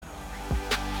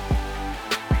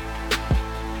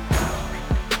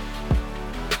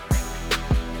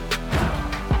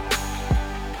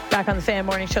on the Fan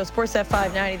Morning Show. Sports at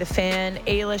 590, The Fan.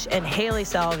 Ailish and Haley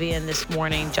Salvian this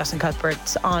morning. Justin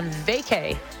Cuthbert's on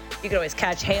vacay. You can always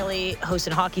catch Haley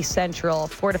hosting Hockey Central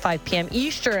 4 to 5 p.m.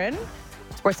 Eastern.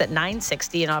 Sports at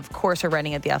 9:60. And, of course, her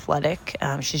writing at The Athletic.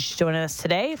 She's joining us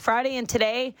today, Friday and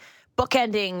today,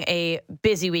 bookending a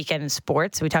busy weekend in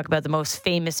sports. We talk about the most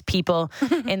famous people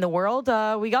in the world.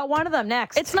 We got one of them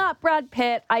next. It's not Brad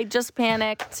Pitt. I just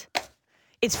panicked.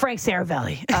 It's Frank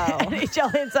Seravalli,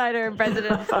 NHL insider and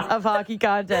president of hockey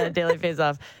content at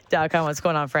dailyfaceoff.com. What's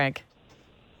going on, Frank?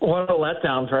 What a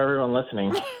letdown for everyone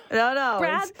listening. No.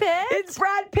 Brad Pitt? It's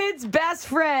Brad Pitt's best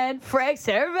friend, Frank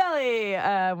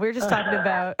Seravalli. We were just talking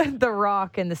about The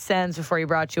Rock and the Sens before he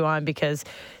brought you on, because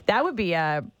that would be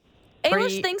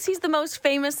Ailish thinks he's the most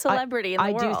famous celebrity in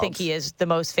the world. I do think he is the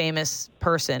most famous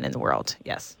person in the world,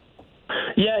 yes.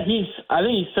 Yeah, I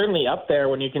think he's certainly up there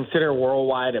when you consider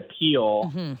worldwide appeal.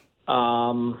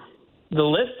 Mm-hmm. The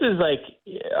list is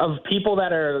of people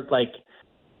that are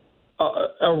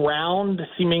around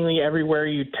seemingly everywhere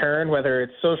you turn, whether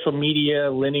it's social media,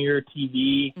 linear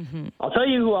TV. Mm-hmm. I'll tell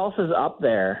you who else is up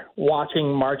there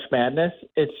watching March Madness.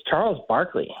 It's Charles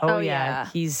Barkley. Oh yeah.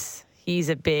 He's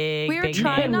a big, we were big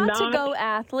trying name. not to go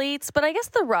athletes, but I guess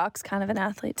The Rock's kind of an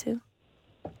athlete too.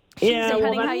 Yeah,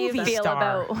 Depending well, how you feel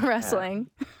star. about wrestling.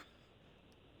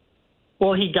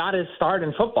 Well, he got his start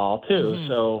in football too, Mm-hmm.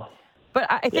 so.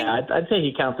 But I think, I'd say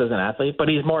he counts as an athlete, but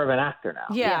he's more of an actor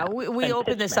now. Yeah, we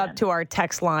opened this up to our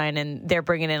text line, and they're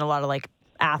bringing in a lot of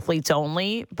athletes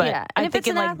only. But yeah, I'm and if it's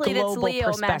thinking an athlete, it's global Leo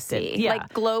perspective. Messi. Yeah.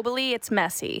 Globally, it's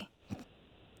Messi.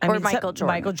 Or Michael Jordan.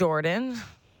 Michael Jordan.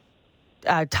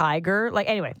 Tiger.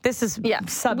 Anyway, this is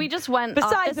we just went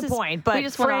besides the point,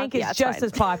 but Frank is just fine.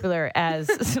 as popular as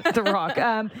The Rock.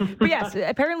 But yes,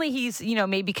 apparently he's,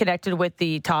 maybe connected with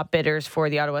the top bidders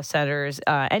for the Ottawa Senators.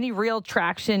 Any real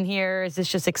traction here? Is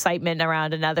this just excitement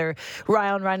around another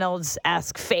Ryan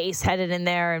Reynolds-esque face headed in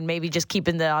there and maybe just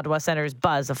keeping the Ottawa Senators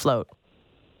buzz afloat?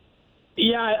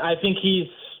 Yeah, I think he's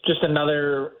just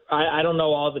another, I don't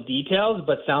know all the details,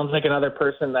 but sounds like another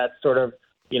person that's sort of,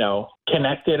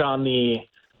 connected on the,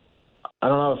 I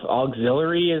don't know if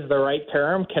auxiliary is the right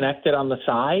term, connected on the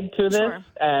side to this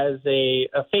as a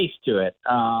face to it.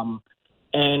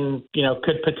 And,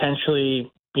 could potentially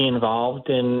be involved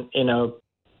in a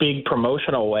big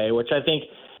promotional way, which I think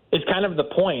is kind of the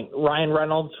point. Ryan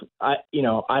Reynolds, I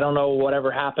don't know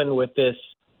whatever happened with this,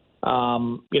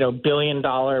 $1 billion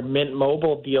Mint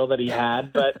Mobile deal that he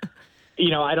had, but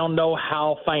I don't know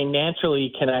how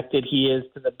financially connected he is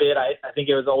to the bid. I think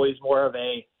it was always more of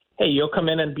a, hey, you'll come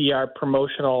in and be our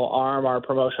promotional arm, our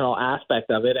promotional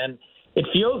aspect of it. And it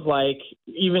feels like,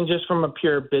 even just from a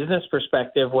pure business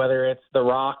perspective, whether it's The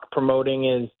Rock promoting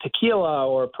his tequila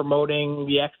or promoting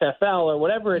the XFL or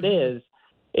whatever it is,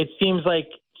 it seems like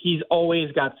he's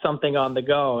always got something on the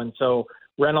go. And so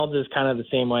Reynolds is kind of the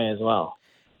same way as well.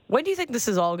 When do you think this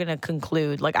is all going to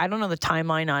conclude? I don't know the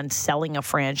timeline on selling a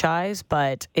franchise,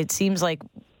 but it seems like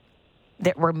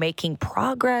that we're making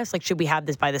progress. Should we have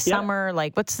this by the summer?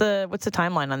 What's the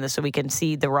timeline on this so we can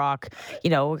see The Rock,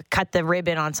 cut the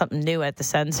ribbon on something new at the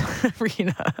Sens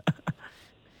arena?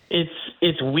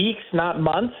 It's weeks, not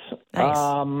months.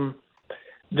 Nice.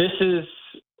 This is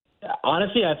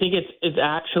honestly, I think it's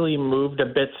actually moved a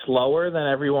bit slower than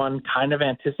everyone kind of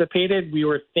anticipated. We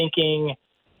were thinking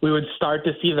we would start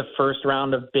to see the first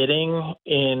round of bidding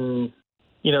in,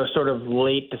 sort of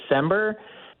late December.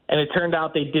 And it turned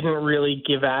out they didn't really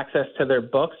give access to their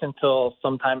books until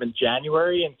sometime in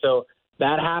January. And so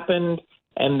that happened.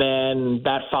 And then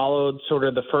that followed sort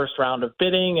of the first round of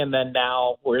bidding. And then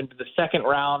now we're into the second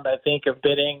round, I think, of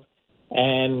bidding.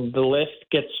 And the list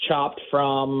gets chopped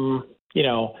from,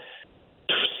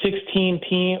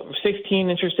 16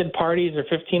 interested parties or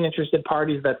 15 interested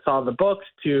parties that saw the books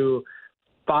to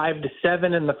 5 to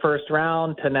 7 in the first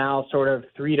round to now sort of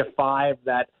 3 to 5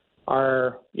 that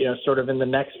are, sort of in the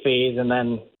next phase. And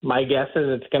then my guess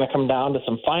is it's going to come down to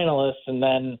some finalists. And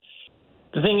then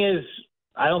the thing is,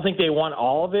 I don't think they want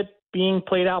all of it being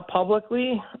played out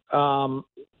publicly.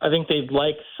 I think they'd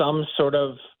like some sort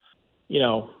of,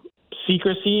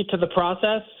 secrecy to the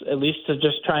process, at least to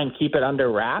just try and keep it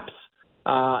under wraps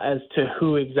as to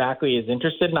who exactly is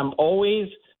interested. And I'm always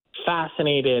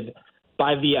fascinated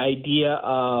by the idea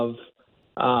of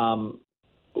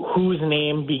whose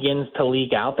name begins to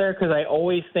leak out there, because I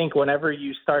always think whenever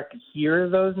you start to hear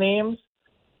those names,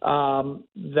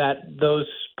 that those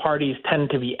parties tend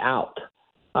to be out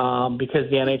because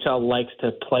the NHL likes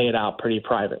to play it out pretty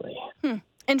privately.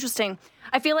 Interesting.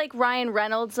 I feel like Ryan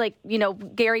Reynolds,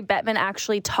 Gary Bettman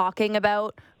actually talking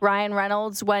about Ryan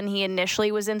Reynolds when he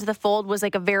initially was into the fold was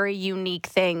a very unique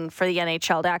thing for the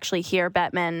NHL to actually hear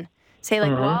Bettman say,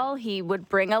 like, well, he would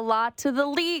bring a lot to the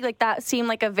league. Like, that seemed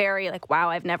like a very, like, wow,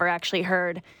 I've never actually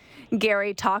heard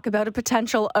Gary talk about a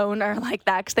potential owner like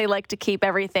that, because they like to keep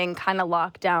everything kind of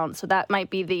locked down. So that might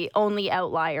be the only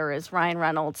outlier, is Ryan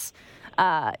Reynolds,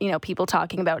 people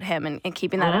talking about him and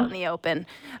keeping that out in the open.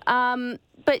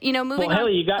 But, moving on.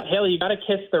 Haley, you got to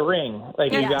kiss the ring.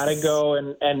 Like, you got to go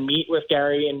and meet with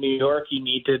Gary in New York. You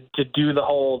need to do the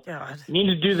whole, you need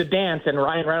to do the dance. And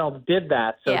Ryan Reynolds did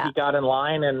that. So he got in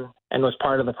line and was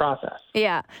part of the process.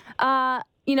 Yeah.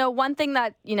 One thing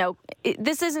that,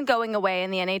 this isn't going away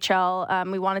in the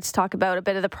NHL. We wanted to talk about a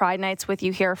bit of the Pride Nights with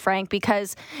you here, Frank,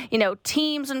 because,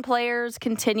 teams and players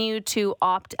continue to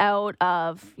opt out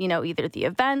of, either the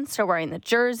events or wearing the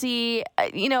jersey.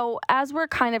 As we're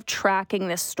kind of tracking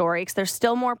this story, because there's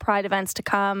still more Pride events to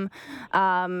come,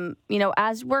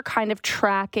 as we're kind of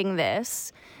tracking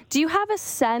this, do you have a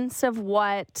sense of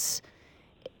what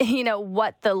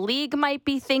the league might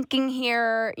be thinking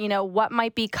here, what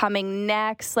might be coming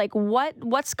next? Like,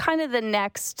 what's kind of the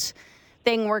next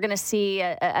thing we're going to see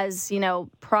as,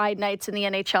 Pride Nights in the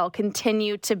NHL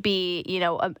continue to be,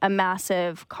 a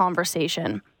massive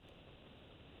conversation?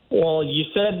 Well, you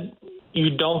said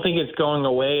you don't think it's going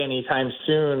away anytime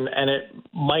soon, and it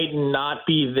might not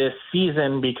be this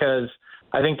season because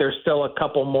I think there's still a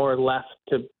couple more left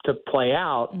to play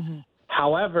out. Mm-hmm.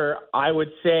 However, I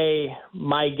would say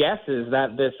my guess is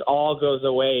that this all goes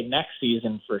away next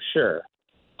season for sure.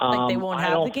 Like they won't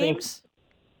have the games?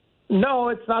 No,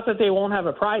 it's not that they won't have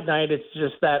a Pride Night. It's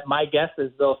just that my guess is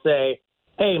they'll say,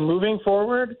 hey, moving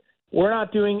forward, we're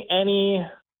not doing any,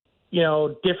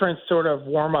 different sort of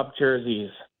warm-up jerseys.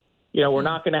 We're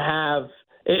not going to have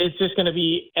 – it's just going to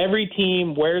be every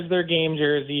team wears their game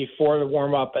jersey for the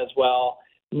warm-up as well.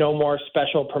 No more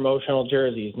special promotional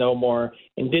jerseys, no more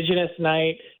Indigenous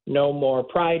night, no more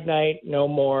Pride night, no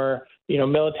more,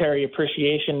 military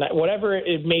appreciation night, whatever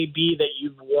it may be that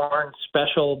you've worn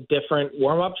special different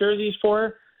warm-up jerseys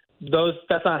for,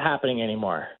 that's not happening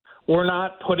anymore. We're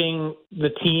not putting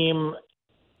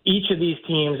each of these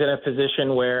teams in a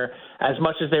position where, as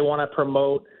much as they want to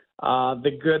promote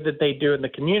the good that they do in the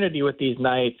community with these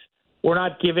nights, we're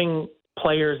not giving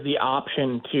players the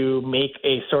option to make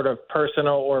a sort of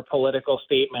personal or political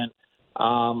statement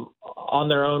on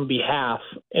their own behalf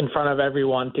in front of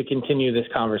everyone to continue this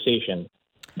conversation.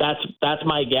 That's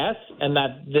my guess, and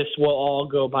that this will all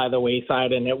go by the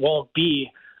wayside, and it won't be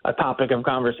a topic of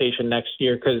conversation next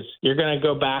year, because you're going to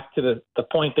go back to the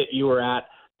point that you were at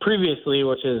previously,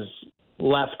 which is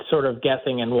left sort of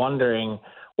guessing and wondering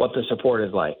what the support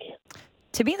is like.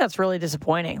 To me, that's really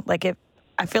disappointing.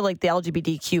 I feel like the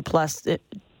LGBTQ plus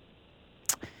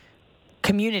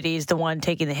community is the one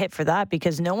taking the hit for that,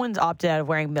 because no one's opted out of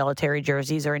wearing military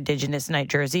jerseys or Indigenous night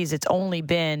jerseys. It's only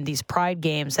been these Pride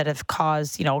games that have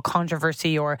caused,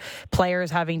 controversy, or players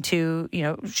having to,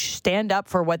 stand up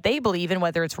for what they believe in,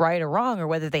 whether it's right or wrong, or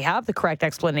whether they have the correct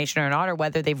explanation or not, or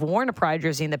whether they've worn a Pride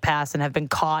jersey in the past and have been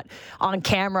caught on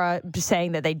camera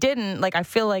saying that they didn't. I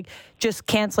feel like just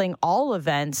canceling all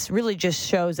events really just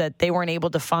shows that they weren't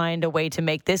able to find a way to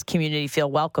make this community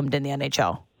feel welcomed in the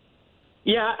NHL.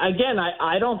 Yeah, again,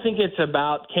 I don't think it's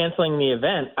about canceling the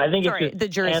event. I think it's the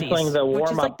jerseys, canceling the warm-up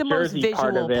which is like the most jersey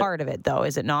visual part of it, though,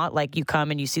 is it not? Like, you come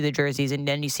and you see the jerseys, and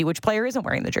then you see which player isn't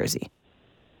wearing the jersey.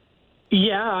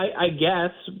 Yeah, I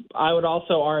guess. I would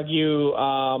also argue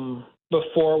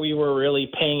before we were really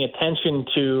paying attention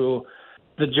to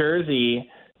the jersey,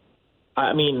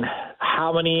 I mean,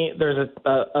 there's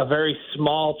a very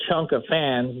small chunk of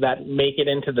fans that make it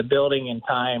into the building in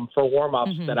time for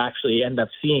warm-ups that actually end up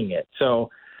seeing it. So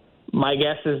my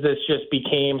guess is this just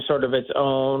became sort of its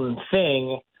own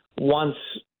thing once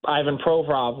Ivan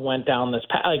Provorov went down this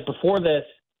path. Before this,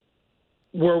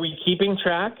 were we keeping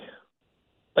track?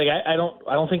 I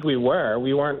don't think we were.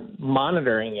 We weren't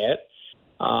monitoring it.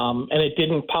 And it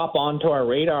didn't pop onto our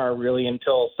radar really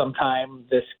until sometime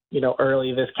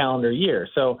early this calendar year.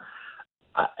 So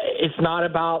it's not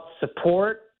about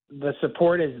support. The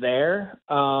support is there,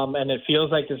 and it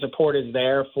feels like the support is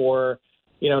there for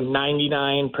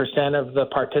 99% of the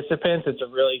participants.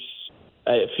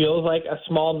 It feels like a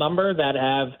small number that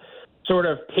have sort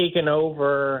of taken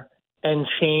over and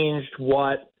changed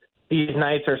what these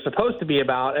nights are supposed to be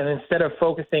about. And instead of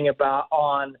focusing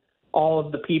on all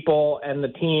of the people and the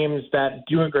teams that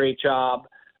do a great job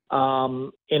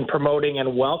in promoting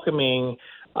and welcoming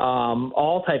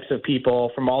all types of people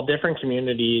from all different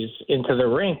communities into the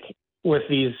rink with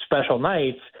these special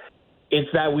nights, it's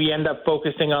that we end up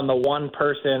focusing on the one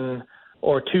person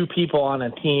or two people on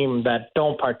a team that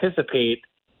don't participate,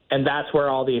 and that's where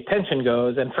all the attention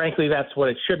goes. And frankly, that's what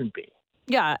it shouldn't be.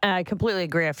 Yeah, and I completely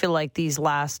agree. I feel like these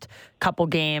last couple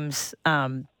games,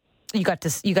 you got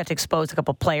to expose a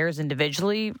couple players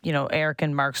individually. You know, Eric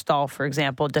and Mark Stahl, for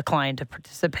example, declined to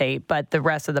participate, but the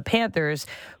rest of the Panthers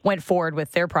went forward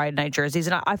with their Pride Night jerseys,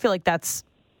 and I feel like that's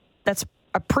That's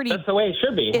the way it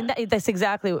should be. And that's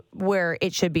exactly where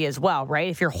it should be as well, right?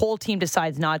 If your whole team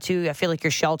decides not to, I feel like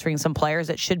you're sheltering some players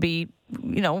that should be,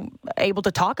 able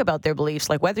to talk about their beliefs,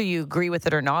 like whether you agree with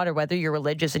it or not, or whether you're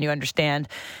religious and you understand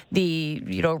the,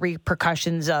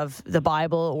 repercussions of the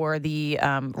Bible, or the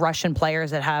Russian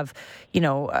players that have,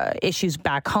 issues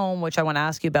back home, which I want to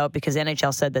ask you about, because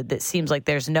NHL said that it seems like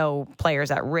there's no players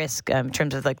at risk in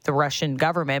terms of like the Russian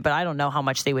government, but I don't know how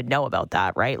much they would know about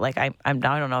that, right? Like I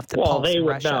don't know if the pulse they in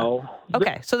would Russia. know.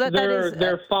 Okay, so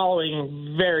they're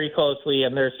following very closely,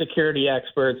 and there's security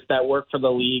experts that work for the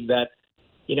league that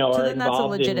are so then that's a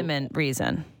involved legitimate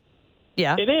reason.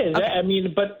 Yeah, it is. Okay. I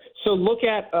mean, but so look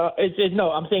at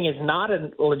I'm saying it's not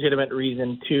a legitimate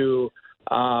reason to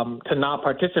not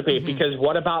participate, because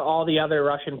what about all the other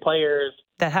Russian players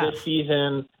that have this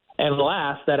season and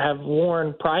last that have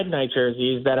worn Pride Night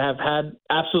jerseys that have had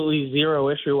absolutely zero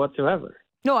issue whatsoever?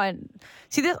 No, I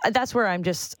see that's where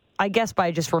I guess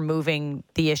by just removing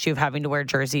the issue of having to wear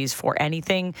jerseys for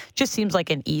anything just seems like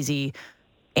an easy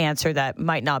answer that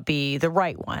might not be the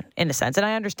right one in a sense. And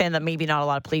I understand that maybe not a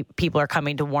lot of people are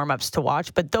coming to warm-ups to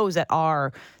watch, but those that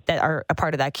are a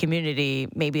part of that community,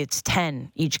 maybe it's 10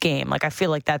 each game. Like I feel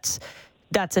like that's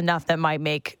enough that might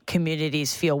make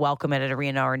communities feel welcome at an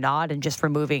arena or not. And just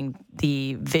removing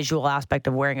the visual aspect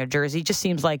of wearing a jersey just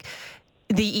seems like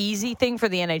the easy thing for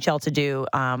the NHL to do.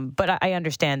 But I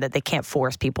understand that they can't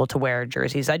force people to wear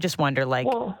jerseys. I just wonder,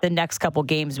 the next couple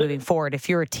games moving forward, if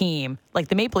you're a team, like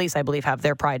the Maple Leafs, I believe, have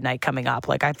their Pride Night coming up.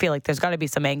 Like, I feel like there's got to be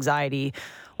some anxiety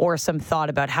or some thought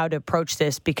about how to approach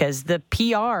this, because the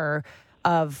PR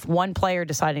of one player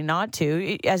deciding not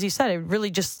to, as you said, it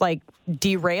really just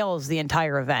derails the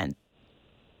entire event.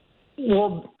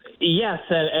 Well, yes,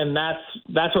 and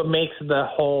that's what makes the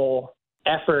whole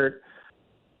effort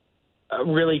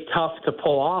really tough to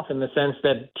pull off, in the sense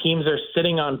that teams are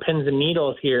sitting on pins and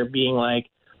needles here, being like,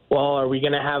 well, are we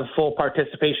going to have full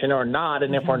participation or not?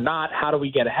 And if we're not, how do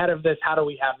we get ahead of this? How do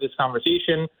we have this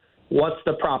conversation? What's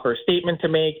the proper statement to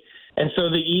make? And so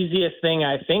the easiest thing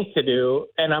I think to do,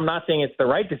 and I'm not saying it's the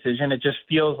right decision, it just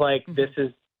feels like this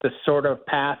is the sort of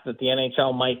path that the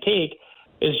NHL might take,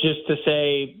 is just to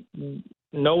say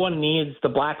no one needs the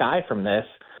black eye from this.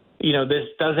 This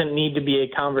doesn't need to be a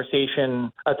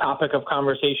topic of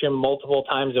conversation multiple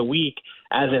times a week,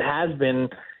 as it has been,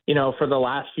 for the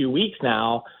last few weeks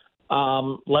now.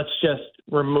 Let's just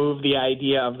remove the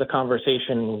idea of the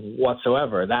conversation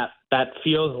whatsoever. That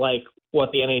feels like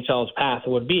what the NHL's path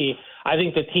would be. I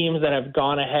think the teams that have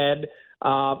gone ahead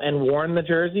and worn the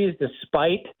jerseys,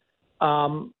 despite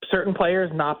certain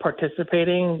players not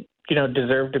participating,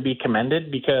 deserve to be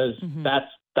commended, because that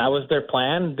was their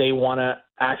plan. They want to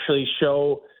actually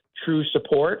show true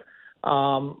support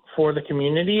for the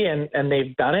community, and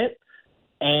they've done it.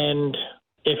 And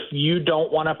if you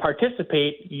don't want to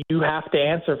participate, you have to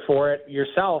answer for it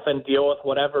yourself and deal with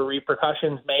whatever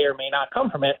repercussions may or may not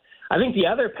come from it. I think the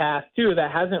other path, too,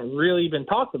 that hasn't really been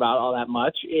talked about all that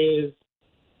much is,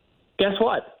 guess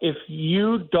what? If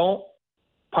you don't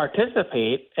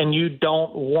participate and you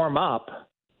don't warm up,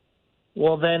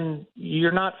 well, then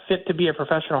you're not fit to be a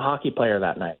professional hockey player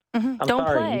that night. I'm Don't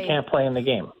sorry, play. You can't play in the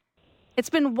game. It's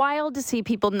been wild to see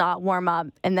people not warm up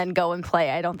and then go and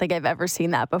play. I don't think I've ever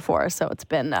seen that before. So it's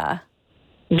been...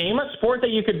 Name a sport that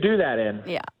you could do that in.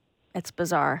 Yeah, it's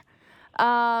bizarre.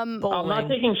 I'm not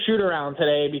taking shoot around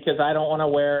today because I don't want to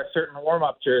wear a certain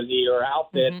warm-up jersey or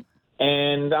outfit.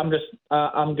 And I'm good.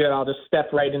 I'll just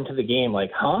step right into the game.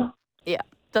 Like, huh? Yeah,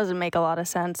 doesn't make a lot of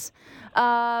sense.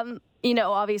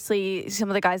 Obviously some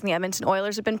of the guys in the Edmonton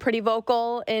Oilers have been pretty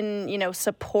vocal in,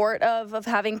 support of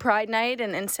having Pride Night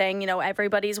and saying,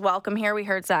 everybody's welcome here. We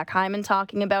heard Zach Hyman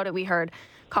talking about it. We heard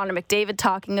Connor McDavid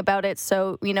talking about it.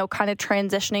 So, kind of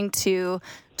transitioning to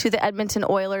the Edmonton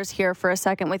Oilers here for a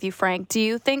second with you, Frank. Do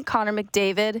you think Connor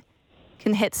McDavid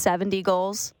can hit 70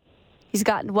 goals? He's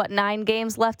got, 9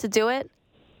 games left to do it?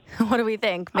 What do we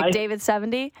think? McDavid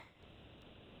 70?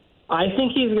 I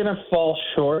think he's going to fall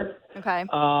short. Okay.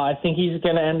 I think he's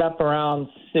going to end up around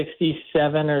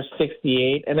 67 or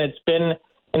 68, and it's been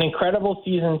an incredible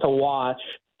season to watch.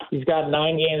 He's got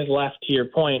 9 games left, to your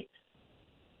point.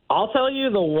 I'll tell you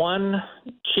the one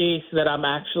chase that I'm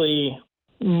actually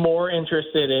more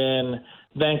interested in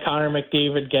than Connor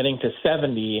McDavid getting to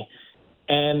 70,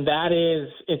 and that is,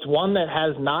 it's one that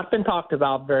has not been talked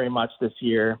about very much this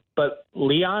year, but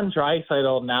Leon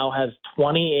Draisaitl now has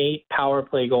 28 power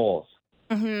play goals.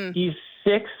 He's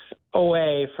 6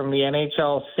 away from the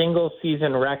NHL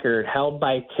single-season record held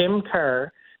by Tim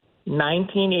Kerr,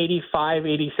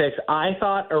 1985-86. I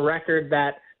thought a record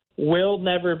that will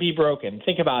never be broken.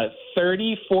 Think about it.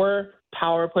 34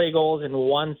 power play goals in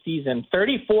one season.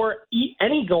 34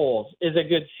 any goals is a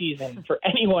good season for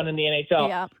anyone in the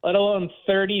NHL, let alone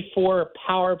 34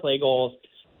 power play goals.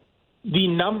 The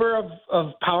number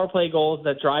of power play goals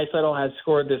that Draisaitl has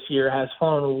scored this year has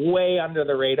flown way under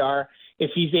the radar.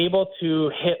 If he's able to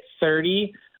hit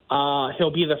 30,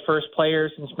 he'll be the first player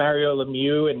since Mario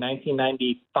Lemieux in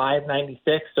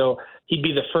 1995-96. So he'd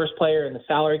be the first player in the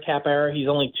salary cap era. He's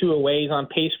only 2 away. He's on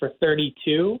pace for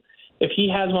 32. If he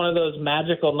has one of those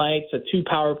magical nights, a 2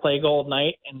 power play goal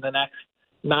night in the next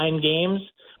 9 games,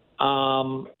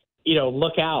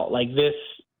 look out. Like this,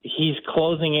 he's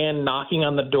closing in, knocking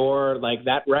on the door. Like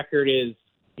that record is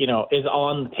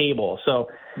on the table. So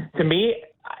to me,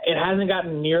 it hasn't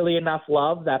gotten nearly enough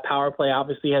love. That power play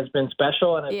obviously has been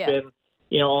special, and it's been,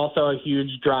 also a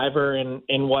huge driver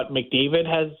in what McDavid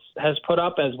has put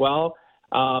up as well.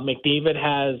 McDavid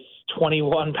has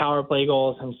 21 power play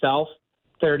goals himself,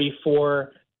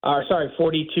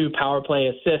 42 power play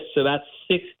assists. So that's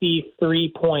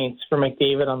 63 points for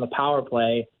McDavid on the power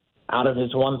play out of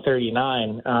his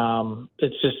 139.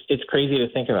 It's crazy to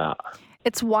think about.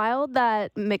 It's wild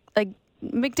that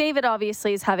McDavid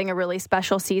obviously is having a really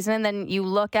special season, and then you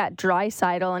look at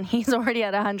Draisaitl and he's already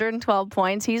at 112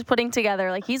 points. He's putting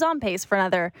together, he's on pace for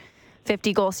another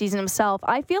 50-goal season himself.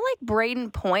 I feel like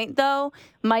Braden Point, though,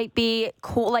 might be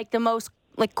cool, the most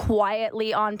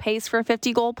quietly on pace for a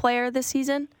 50-goal player this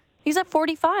season. He's at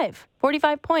 45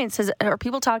 points. Are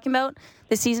people talking about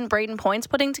the season Braden Point's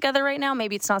putting together right now?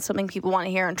 Maybe it's not something people want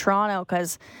to hear in Toronto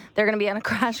because they're going to be on a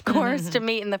crash course to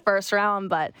meet in the first round,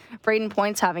 but Braden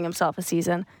Point's having himself a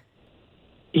season.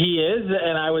 He is,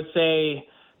 and I would say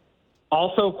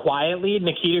also quietly,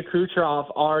 Nikita Kucherov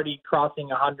already crossing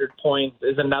 100 points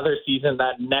is another season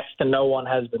that next to no one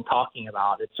has been talking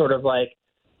about. It's sort of like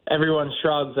everyone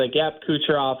shrugs, yep,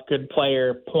 Kucherov, good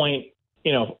player, Point,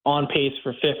 on pace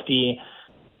for 50,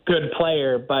 good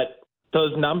player, but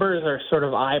those numbers are sort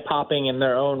of eye-popping in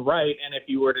their own right. And if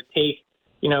you were to take,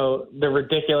 the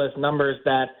ridiculous numbers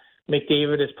that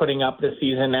McDavid is putting up this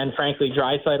season, and frankly,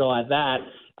 Draisaitl at that,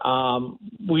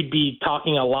 we'd be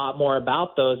talking a lot more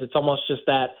about those. It's almost just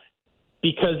that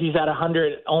because he's at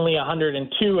only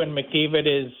 102, and McDavid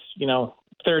is,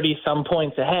 30-some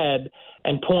points ahead,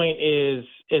 and Point is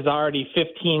already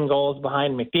 15 goals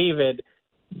behind McDavid,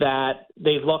 that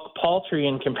they look paltry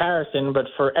in comparison, but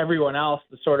for everyone else,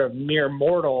 the sort of mere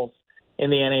mortals in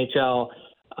the NHL,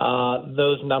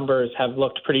 those numbers have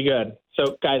looked pretty good.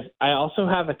 So, guys, I also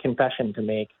have a confession to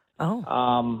make.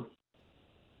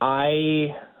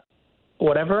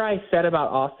 Whatever I said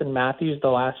about Austin Matthews the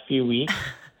last few weeks,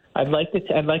 I'd like to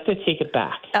take it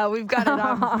back. We've got it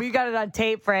on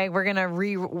tape, Frank. We're gonna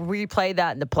replay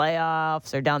that in the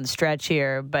playoffs or down the stretch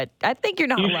here. But I think you're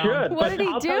not you alone. Should, what did he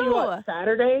I'll do? Tell you what,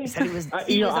 Saturday, he said he was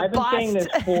I've been bust. saying this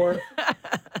for.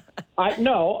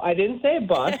 I didn't say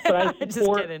bust, but I just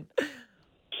kidding.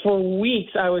 For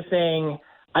weeks I was saying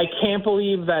I can't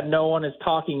believe that no one is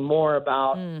talking more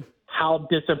about how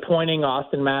disappointing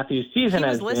Austin Matthews' season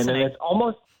has been, and it's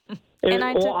almost. And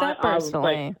I took that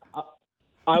personally.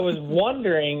 I was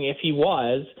wondering if he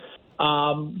was,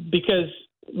 because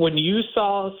when you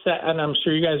saw, and I'm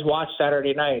sure you guys watched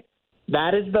Saturday night,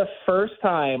 that is the first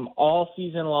time all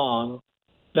season long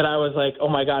that I was like, oh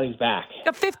my God, he's back.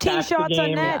 Got 15 shots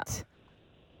on net.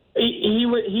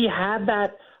 He had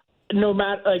that, no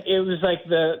matter, it was like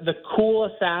the cool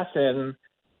assassin.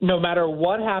 No matter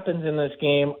what happens in this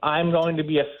game, I'm going to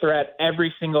be a threat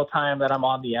every single time that I'm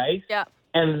on the ice. Yeah.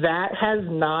 And that has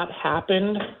not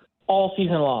happened all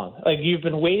season long. You've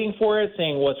been waiting for it,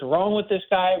 saying, what's wrong with this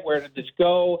guy? Where did this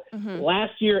go? Mm-hmm.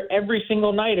 Last year, every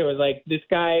single night, it was like, this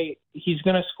guy, he's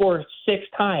going to score 6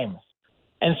 times.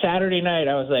 And Saturday night,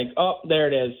 I was like, oh,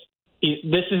 there it is.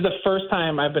 This is the first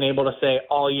time I've been able to say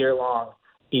all year long,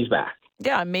 he's back.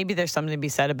 Yeah, maybe there's something to be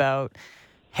said about,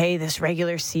 hey, this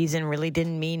regular season really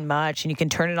didn't mean much, and you can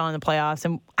turn it on in the playoffs.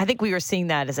 And I think we were seeing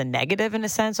that as a negative in a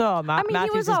sense. Matthews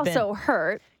he was also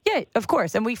hurt. Yeah, of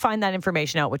course. And we find that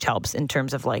information out, which helps in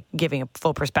terms of giving a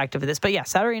full perspective of this. But yeah,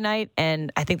 Saturday night,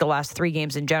 and I think the last 3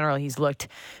 games in general, he's looked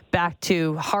back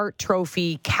to Hart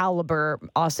Trophy caliber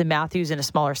Austin Matthews in a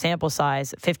smaller sample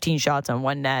size. 15 shots on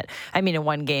one net. In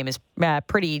one game is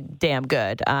pretty damn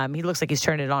good. He looks like he's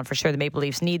turned it on for sure. The Maple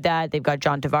Leafs need that. They've got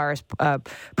John Tavares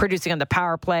producing on the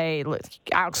power play.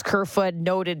 Alex Kerfoot,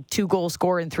 noted 2-goal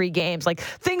scorer in 3 games.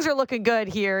 Things are looking good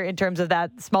here in terms of that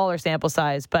smaller sample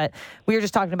size. But we were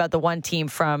just talking about the one team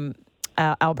from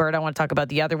Alberta, I want to talk about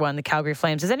the other one, the Calgary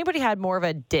Flames. Has anybody had more of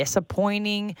a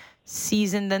disappointing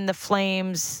season than the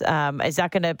Flames? Is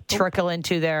that going to trickle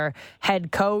into their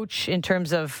head coach in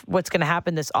terms of what's going to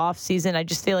happen this offseason? I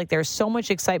just feel like there's so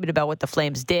much excitement about what the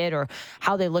Flames did or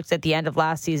how they looked at the end of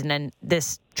last season, and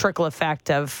this trickle effect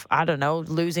of, I don't know,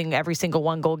 losing every single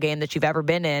one-goal game that you've ever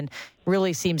been in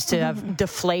really seems to have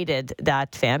deflated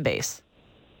that fan base.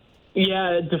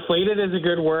 Yeah, deflated is a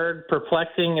good word.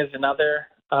 Perplexing is another.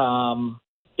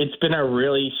 It's been a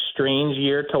really strange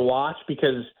year to watch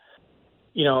because,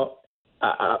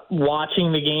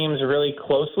 watching the games really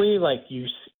closely, like you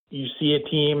see a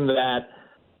team that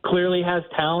clearly has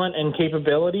talent and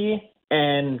capability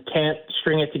and can't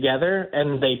string it together,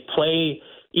 and they play,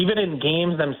 even in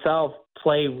games themselves,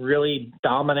 play really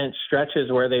dominant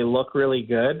stretches where they look really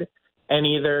good, and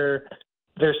either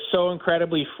they're so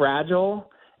incredibly fragile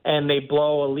and they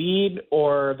blow a lead,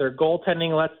 or their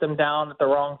goaltending lets them down at the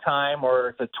wrong time, or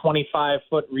it's a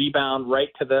 25-foot rebound right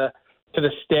to the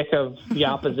stick of the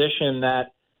opposition,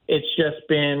 that it's just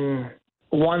been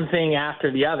one thing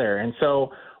after the other. And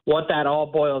so what that all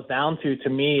boils down to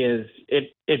me is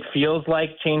it feels like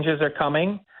changes are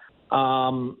coming.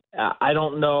 I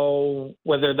don't know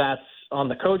whether that's on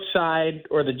the coach side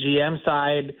or the GM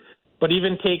side, but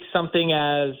even take something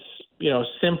as,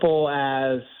 simple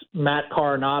as Matt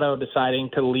Coronado deciding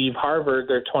to leave Harvard,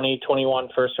 their 2021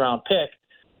 first-round pick.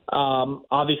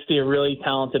 Obviously a really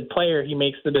talented player. He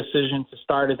makes the decision to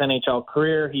start his NHL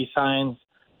career. He signs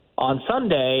on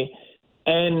Sunday,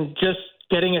 and just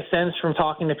getting a sense from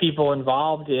talking to people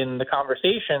involved in the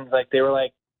conversations, like they were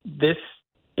like,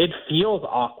 it feels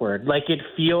awkward. Like it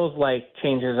feels like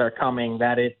changes are coming,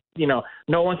 that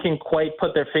no one can quite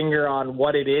put their finger on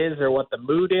what it is or what the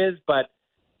mood is, but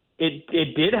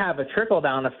it did have a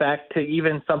trickle-down effect to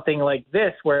even something like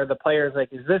this, where the player's like,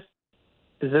 is this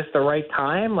the right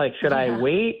time? Like, should I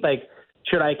wait? Like,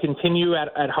 should I continue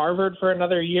at Harvard for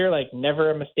another year? Like,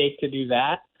 never a mistake to do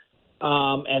that.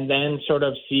 And then sort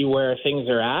of see where things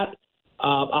are at.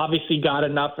 Obviously got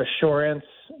enough assurance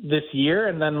this year.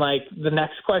 And then, like, the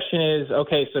next question is,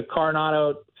 okay, so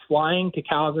Coronado flying to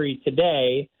Calgary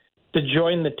today to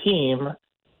join the team.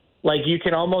 Like, you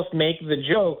can almost make the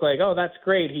joke, like, oh, that's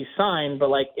great, he signed,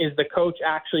 but, like, is the coach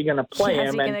actually going to play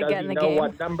him, and does he know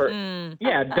what number?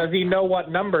 Yeah, does he know what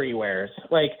number he wears?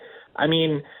 Like, I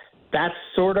mean, that's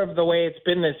sort of the way it's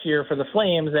been this year for the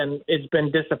Flames, and it's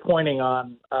been disappointing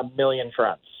on a million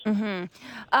fronts.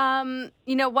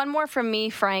 One more from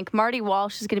me, Frank. Marty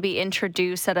Walsh is going to be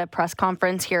introduced at a press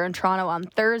conference here in Toronto on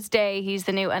Thursday. He's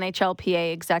the new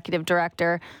NHLPA executive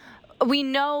director. We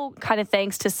know, kind of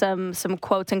thanks to some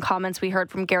quotes and comments we heard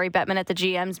from Gary Bettman at the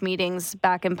GM's meetings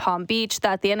back in Palm Beach,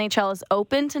 that the NHL is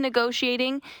open to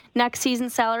negotiating next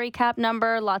season's salary cap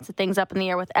number. Lots of things up in the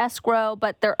air with escrow,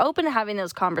 but they're open to having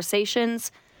those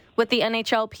conversations with the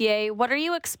NHLPA. What are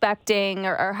you expecting,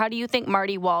 or how do you think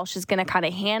Marty Walsh is going to kind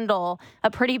of handle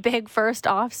a pretty big first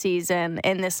offseason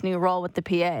in this new role with the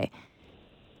PA?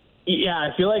 Yeah, I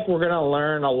feel like we're going to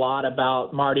learn a lot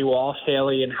about Marty Walsh,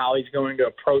 Haley, and how he's going to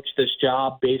approach this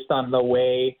job based on the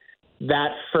way that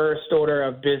first order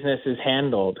of business is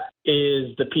handled.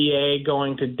 Is the PA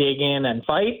going to dig in and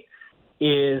fight?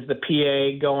 Is the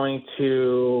PA going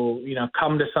to,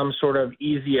 come to some sort of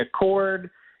easy accord?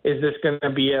 Is this going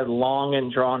to be a long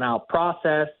and drawn-out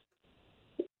process?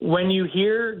 When you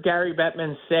hear Gary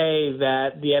Bettman say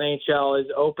that the NHL is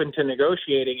open to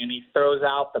negotiating and he throws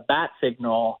out the bat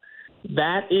signal,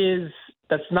 that's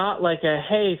not like a,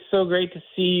 hey, so great to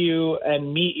see you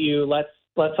and meet you,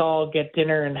 let's all get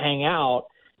dinner and hang out.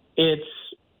 It's,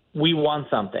 we want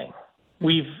something.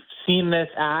 We've seen this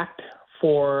act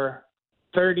for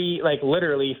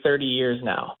literally 30 years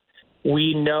now.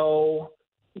 We know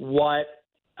what,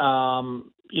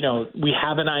 we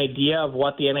have an idea of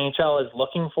what the NHL is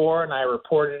looking for, and I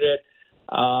reported it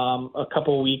a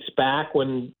couple of weeks back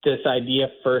when this idea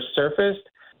first surfaced.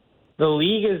 The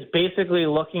league is basically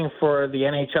looking for the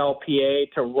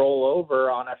NHLPA to roll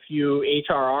over on a few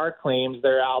HRR claims that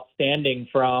are outstanding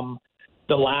from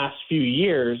the last few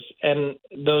years, and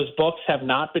those books have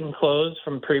not been closed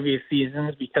from previous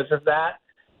seasons because of that.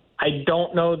 I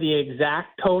don't know the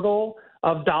exact total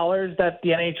of dollars that the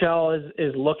NHL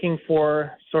is looking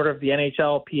for sort of the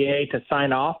NHLPA to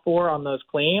sign off for on those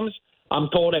claims. I'm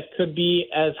told it could be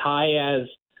as high as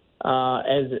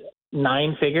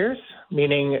 9 figures,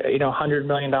 meaning, $100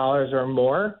 million or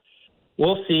more.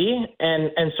 We'll see.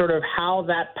 And sort of how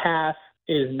that path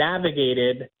is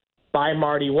navigated by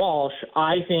Marty Walsh,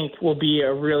 I think will be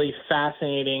a really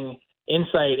fascinating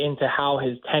insight into how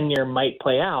his tenure might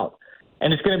play out.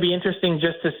 And it's going to be interesting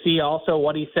just to see also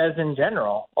what he says in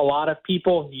general. A lot of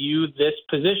people view this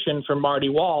position for Marty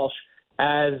Walsh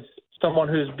as someone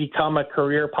who's become a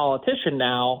career politician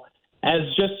now as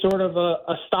just sort of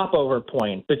a stopover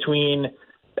point between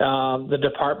the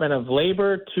Department of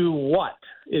Labor to what?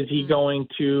 Is he going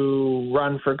to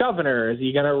run for governor? Is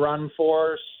he going to run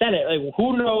for Senate? Like,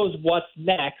 who knows what's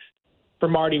next for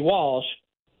Marty Walsh?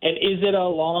 And is it a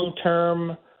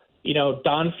long-term,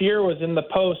 Don Fehr was in the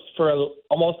post for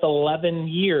almost 11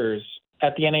 years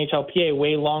at the NHLPA,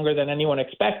 way longer than anyone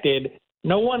expected.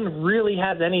 No one really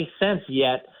has any sense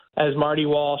yet as Marty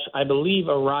Walsh, I believe,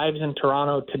 arrives in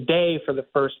Toronto today for the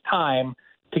first time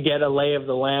to get a lay of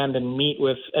the land and meet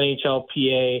with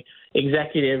NHLPA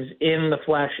executives in the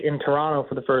flesh in Toronto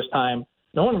for the first time.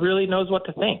 No one really knows what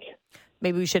to think.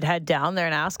 Maybe we should head down there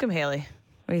and ask him, Haley.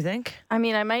 What do you think? I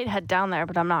mean, I might head down there,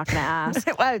 but I'm not going to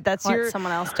ask. Wow, that's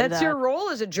someone else do that's that. your role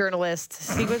as a journalist.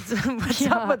 See what's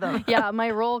up with them. Yeah,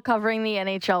 my role covering the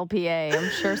NHLPA. I'm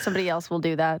sure somebody else will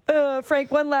do that.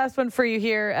 Frank, one last one for you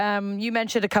here. You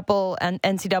mentioned a couple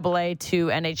NCAA to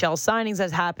NHL signings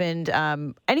has happened.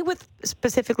 Any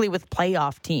specifically with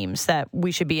playoff teams that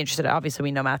we should be interested in? Obviously,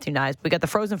 we know Matthew Knies. We got the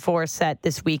Frozen Four set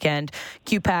this weekend.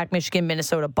 QPAC, Michigan,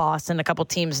 Minnesota, Boston. A couple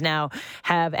teams now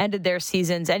have ended their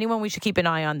seasons. Anyone we should keep an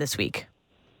eye on this week?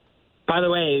 By the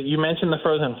way, you mentioned the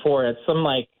Frozen Four. It's some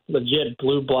legit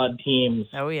blue blood teams.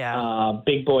 Oh yeah,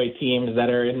 big boy teams that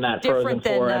are in that different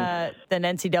Frozen Four. Than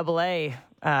NCAA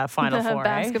Final Four,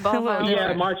 basketball. Eh?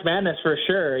 Yeah, March Madness for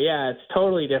sure. Yeah, it's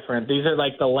totally different. These are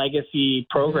like the legacy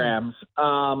programs,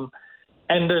 and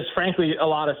there's frankly a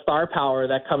lot of star power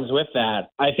that comes with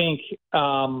that. I think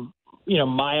my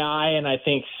eye, and I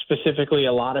think specifically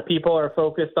a lot of people are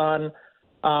focused on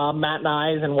Matt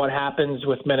Knies and what happens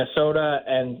with Minnesota,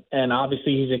 and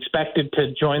obviously he's expected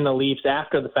to join the Leafs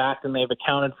after the fact, and they've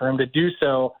accounted for him to do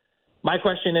so. My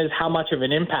question is, how much of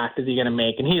an impact is he going to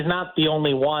make? And he's not the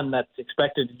only one that's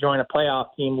expected to join a playoff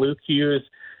team. Luke Hughes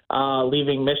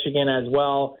leaving Michigan as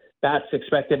well. That's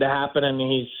expected to happen, and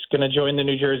he's going to join the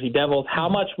New Jersey Devils. How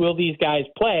much will these guys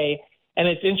play? And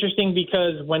it's interesting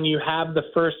because when you have the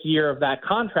first year of that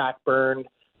contract burned,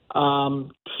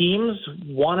 teams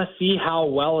want to see how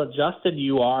well adjusted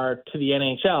you are to the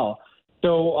NHL.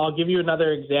 So I'll give you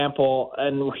another example,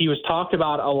 and he was talked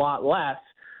about a lot less,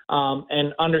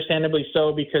 and understandably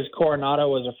so because Coronado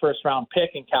was a first-round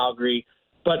pick in Calgary.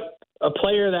 But a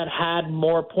player that had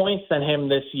more points than him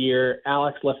this year,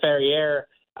 Alex Laferriere,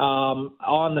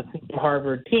 on the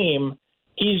Harvard team,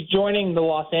 he's joining the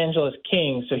Los Angeles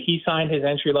Kings. So he signed his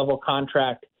entry-level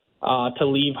contract to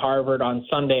leave Harvard on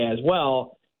Sunday as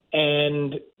well.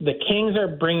 And the Kings are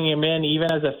bringing him in even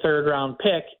as a third-round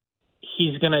pick.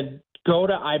 He's going to go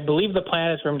to, I believe the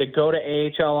plan is for him to go to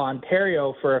AHL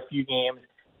Ontario for a few games.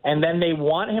 And then they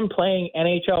want him playing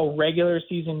NHL regular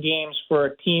season games for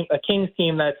a Kings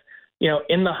team that's,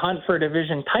 in the hunt for a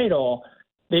division title.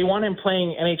 They want him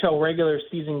playing NHL regular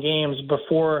season games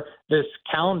before this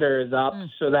calendar is up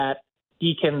so that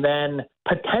he can then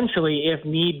potentially, if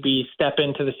need be, step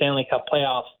into the Stanley Cup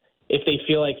playoffs if they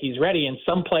feel like he's ready. And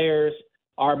some players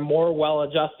are more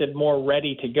well-adjusted, more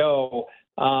ready to go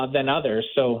than others.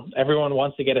 So everyone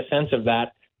wants to get a sense of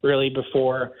that really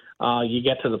before you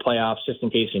get to the playoffs, just in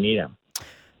case you need them.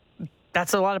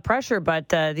 That's a lot of pressure, but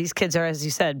these kids are, as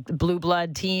you said, blue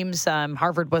blood teams.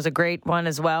 Harvard was a great one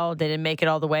as well. They didn't make it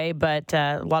all the way, but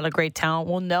a lot of great talent.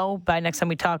 We'll know by next time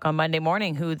we talk on Monday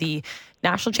morning who the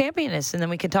national champion is, and then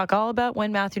we can talk all about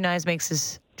when Matthew Knies makes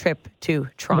his trip to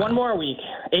Toronto. One more week.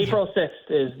 April 6th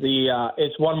is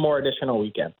it's one more additional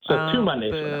weekend. So 2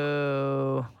 Mondays from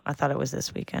now. I thought it was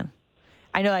this weekend.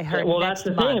 I know I heard. Well, that's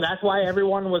the thing. That's why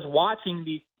everyone was watching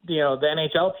the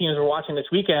NHL teams were watching this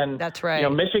weekend. That's right.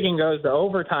 Michigan goes to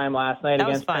overtime last night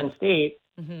against Penn State,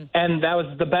 and that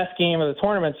was the best game of the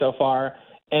tournament so far.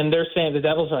 And they're saying, the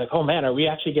Devils are like, oh, man, are we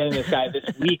actually getting this guy this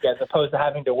week as opposed to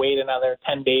having to wait another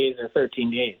 10 days or 13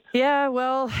 days? Yeah,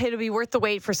 well, it'll be worth the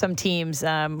wait for some teams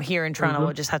here in Toronto.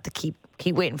 We'll just have to keep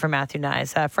waiting for Matthew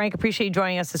Knies. Frank, appreciate you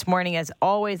joining us this morning, as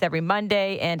always, every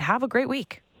Monday, and have a great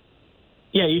week.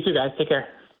 Yeah, you too, guys. Take care.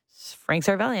 Frank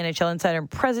Seravalli, NHL insider and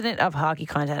president of hockey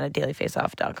content at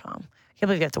dailyfaceoff.com. I can't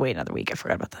believe you have to wait another week. I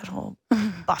forgot about that whole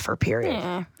buffer period.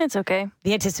 Yeah, it's okay.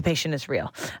 The anticipation is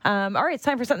real. All right, it's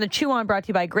time for something to chew on, brought to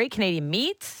you by Great Canadian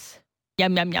Meats.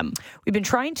 Yum, yum, yum. We've been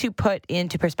trying to put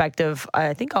into perspective,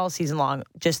 I think all season long,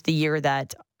 just the year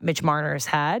that Mitch Marner has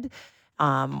had.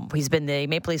 He's been the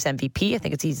Maple Leafs MVP. I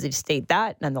think it's easy to state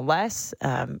that, nonetheless,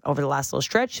 over the last little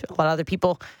stretch. A lot of other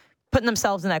people putting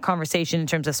themselves in that conversation in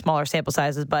terms of smaller sample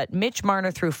sizes. But Mitch Marner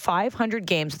threw 500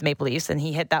 games with the Maple Leafs, and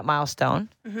he hit that milestone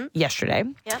yesterday.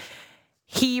 Yep.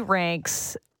 he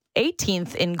ranks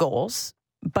 18th in goals,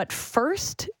 but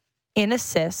first in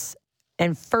assists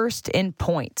and first in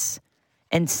points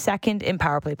and second in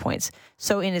power play points.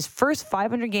 So in his first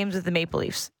 500 games with the Maple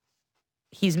Leafs,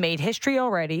 he's made history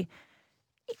already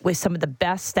with some of the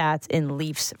best stats in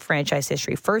Leafs franchise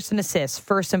history. First in assists,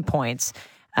 first in points,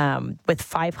 with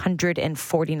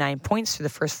 549 points through the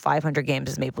first 500 games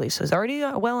as Maple Leafs. So he's already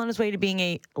well on his way to being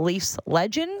a Leafs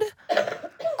legend?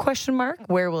 Question mark.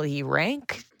 Where will he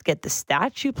rank? Get the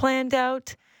statue planned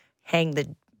out? Hang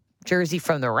the jersey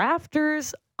from the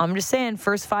rafters? I'm just saying,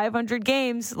 first 500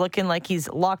 games, looking like he's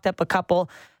locked up a couple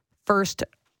first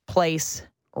place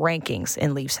rankings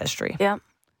in Leafs history. Yeah.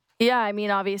 Yeah, I mean,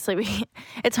 obviously,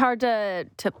 it's hard to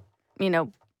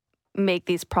make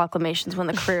these proclamations when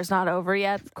the career's not over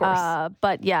yet. Of course.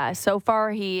 But yeah, so far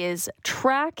he is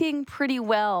tracking pretty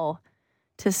well,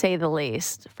 to say the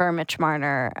least, for Mitch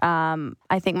Marner.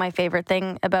 I think my favorite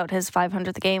thing about his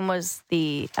 500th game was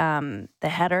the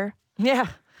header. Yeah.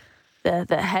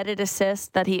 The headed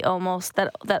assist that he almost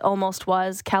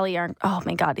was. Calle Yarn. Oh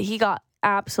my God, he got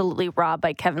absolutely robbed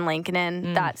by Kevin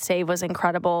Lankinen. That save was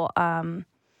incredible.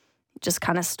 Just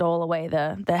kind of stole away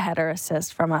the header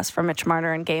assist from us for Mitch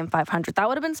Marner in game 500. That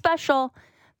would have been special.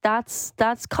 That's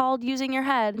called using your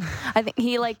head. I think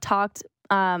he talked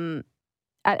at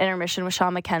intermission with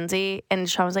Sean McKenzie, and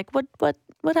Sean was like, "What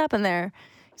happened there?"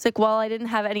 He's like, "Well, I didn't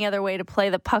have any other way to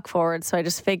play the puck forward, so I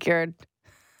just figured."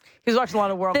 He was watching a lot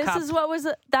of World Cup.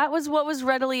 That was what was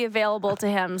readily available to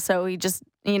him. So he just,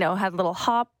 had a little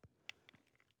hop,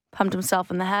 pumped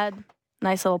himself in the head.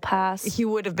 Nice little pass. He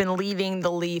would have been leading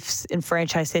the Leafs in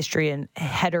franchise history in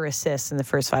header assists in the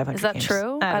first 500 Is that games.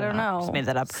 true? I don't know. Just made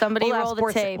that up. Somebody roll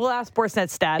the tape. We'll ask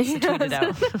Sportsnet Stats to tweet it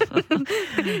out.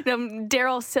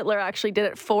 Daryl Sittler actually did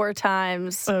it 4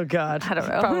 times. Oh, God. I don't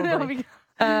know. Probably.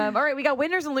 All right, we got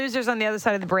winners and losers on the other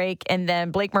side of the break, and then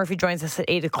Blake Murphy joins us at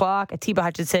 8 o'clock. Atiba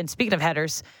Hutchinson, speaking of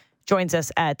headers, joins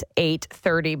us at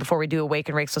 8:30 before we do a Wake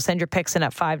and Rake. So send your picks in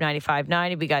at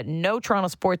 595.90. We got no Toronto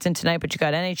sports in tonight, but you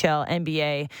got NHL,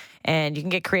 NBA, and you can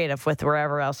get creative with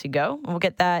wherever else you go. We'll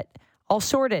get that all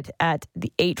sorted at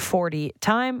the 8:40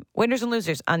 time. Winners and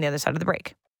losers on the other side of the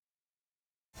break.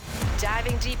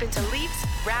 Diving deep into Leafs,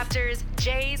 Raptors,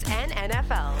 Jays, and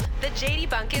NFL. The JD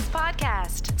Bunkis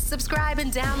Podcast. Subscribe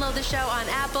and download the show on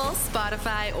Apple,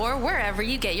 Spotify, or wherever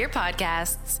you get your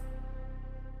podcasts.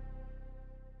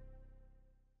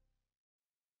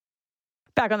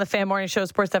 Back on the Fan Morning Show,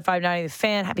 Sportsnet 590 The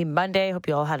Fan. Happy Monday. Hope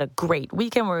you all had a great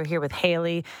weekend. We're here with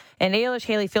Haley and Ailish.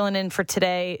 Haley filling in for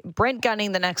today. Brent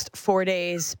gunning the next 4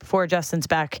 days before Justin's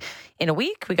back in a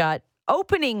week. We got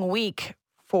opening week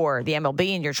for the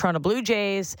MLB and your Toronto Blue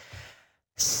Jays.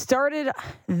 Started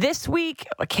this week.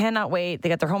 I cannot wait. They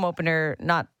got their home opener,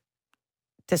 not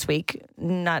this week,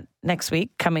 not next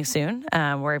week, coming soon.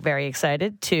 We're very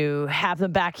excited to have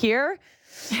them back here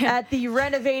at the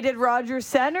renovated Rogers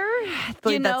Center. I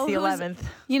believe that's the 11th.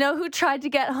 You know who tried to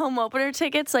get home opener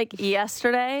tickets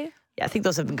yesterday? Yeah, I think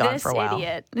those have been gone for a while.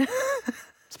 This idiot.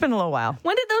 It's been a little while.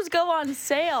 When did those go on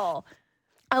sale?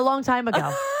 A long time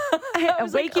ago.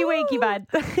 Wakey, bud.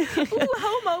 Ooh,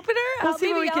 home opener? We'll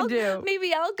see what we can do.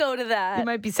 Maybe I'll go to that. It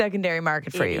might be secondary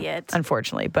market for you,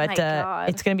 unfortunately. But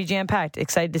it's going to be jam-packed.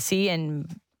 Excited to see. And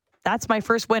that's my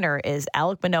first winner is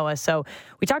Alec Manoah. So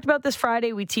we talked about this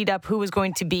Friday. We teed up who was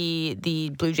going to be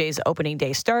the Blue Jays opening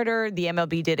day starter. The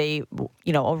MLB did a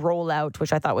rollout,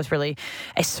 which I thought was really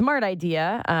a smart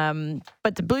idea.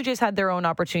 But the Blue Jays had their own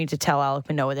opportunity to tell Alec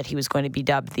Manoah that he was going to be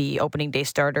dubbed the opening day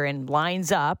starter and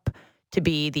lines up to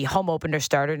be the home opener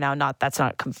starter. Now, that's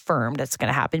not confirmed that's going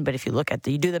to happen. But if you look at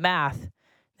you do the math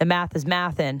is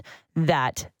mathin'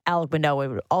 that Alec Manoah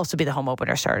would also be the home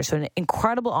opener starter. So an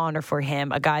incredible honor for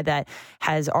him, a guy that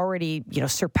has already,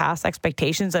 surpassed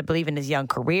expectations, I believe, in his young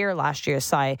career. Last year,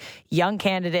 Cy Young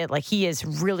candidate. He has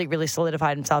really, really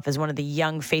solidified himself as one of the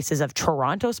young faces of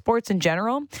Toronto sports in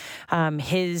general.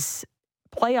 His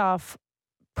playoff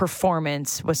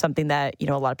performance was something that,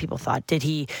 a lot of people thought, did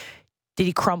he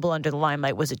crumble under the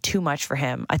limelight? Was it too much for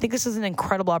him? I think this is an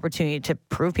incredible opportunity to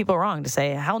prove people wrong, to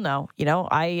say, hell no.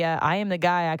 I am the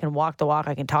guy. I can walk the walk.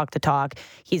 I can talk the talk.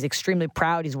 He's extremely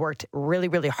proud. He's worked really,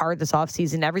 really hard this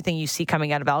offseason. Everything you see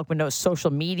coming out of Alec Manoah's social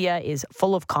media is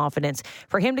full of confidence.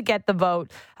 For him to get the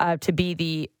vote to be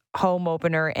the home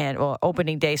opener and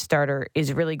opening day starter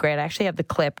is really great. I actually have the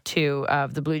clip, too,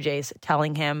 of the Blue Jays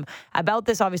telling him about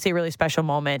this obviously really special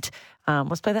moment.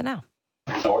 Let's play that now.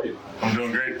 How are you? I'm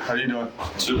doing great. How are you doing?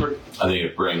 Super. I think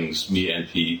it brings me and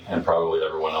Pete and probably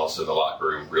everyone else in the locker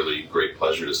room really great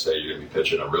pleasure to say you're going to be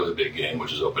pitching a really big game,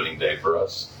 which is opening day for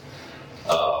us.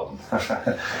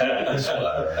 Let's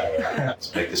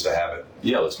make this a habit.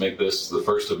 Yeah, let's make this the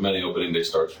first of many opening day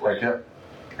starts for you.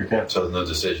 Okay. So there's no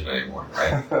decision anymore,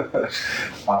 right?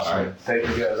 Awesome. All right. Thank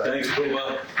you, guys. Thanks,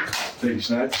 Will. Thank you,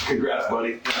 Snide. Congrats,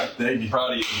 buddy. Thank you.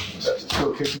 Proud of you.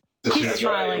 He's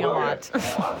smiling a lot.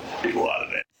 People out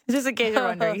of it. Just in case you're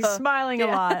wondering, he's smiling a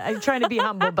lot. I'm trying to be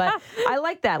humble, but I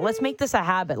like that. Let's make this a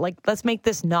habit. Like, let's make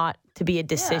this not to be a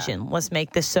decision. Let's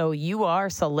make this so you are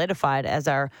solidified as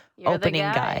our opening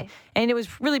guy. And it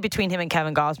was really between him and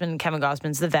Kevin Gausman. And Kevin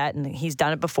Gausman's the vet, and he's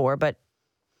done it before. But,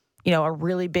 you know, a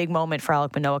really big moment for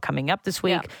Alec Manoah coming up this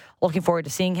week. Yeah. Looking forward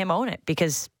to seeing him own it,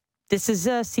 because this is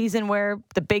a season where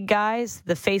the big guys,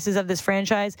 the faces of this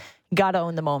franchise, got to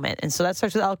own the moment. And so that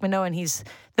starts with Alec Manoah, and he's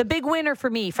the big winner for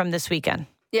me from this weekend.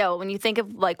 Yeah, well, when you think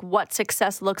of like what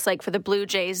success looks like for the Blue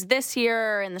Jays this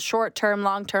year, in the short term,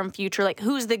 long term future, like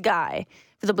who's the guy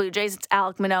for the Blue Jays? It's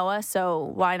Alec Manoah,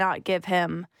 so why not give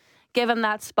him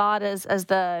that spot as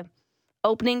the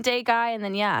opening day guy, and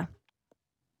then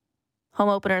home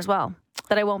opener as well.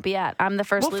 That I won't be at. I'm the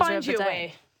first loser of the day. We'll find you a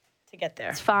way to get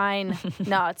there. It's fine.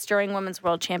 No, it's during Women's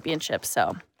World Championships,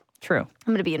 so true. I'm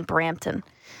going to be in Brampton.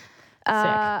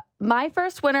 My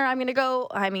first winner, I'm going to go,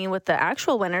 with the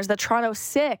actual winners, the Toronto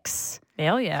Six.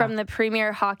 Hell yeah. From the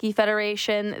Premier Hockey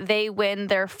Federation. They win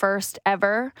their first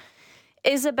ever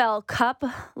Isabel Cup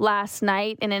last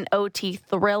night in an OT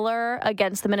thriller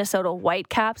against the Minnesota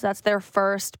Whitecaps. That's their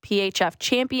first PHF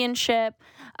championship.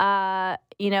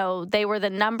 They were the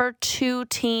number 2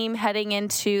 team heading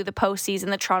into the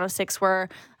postseason. The Toronto Six were,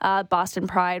 Boston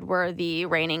Pride were the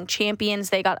reigning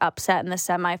champions. They got upset in the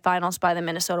semifinals by the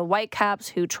Minnesota Whitecaps,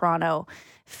 who Toronto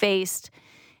faced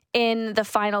in the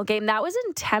final game. That was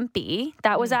in Tempe.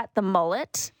 That was at the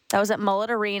Mullet. That was at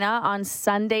Mullet Arena on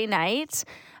Sunday night.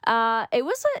 It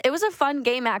was a fun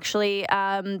game, actually.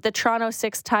 The Toronto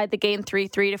Six tied the game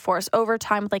 3-3 to force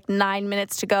overtime with 9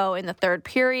 minutes to go in the third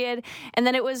period. And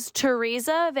then it was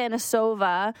Teresa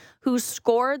Vanasova who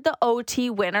scored the OT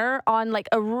winner on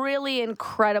a really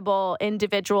incredible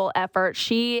individual effort.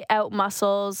 She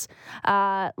outmuscles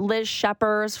Liz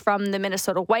Scheppers from the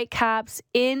Minnesota Whitecaps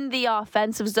in the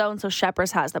offensive zone. So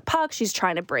Scheppers has the puck. She's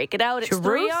trying to break it out. It's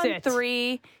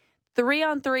 3-on-3.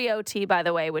 3-on-3 OT, by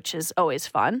the way, which is always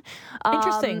fun.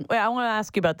 Interesting. Wait, I want to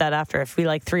ask you about that after. If we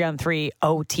like 3-on-3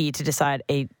 OT to decide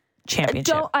a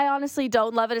championship. I honestly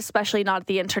don't love it, especially not at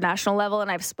the international level. And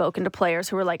I've spoken to players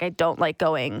who were like, I don't like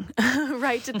going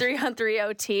right to 3-on-3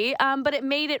 OT. But it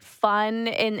made it fun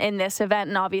in this event.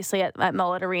 And obviously at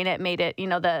Mullet Arena, it made it,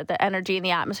 the energy and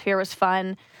the atmosphere was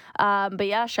fun. But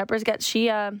yeah, Scheppers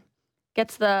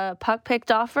gets the puck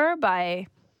picked off her by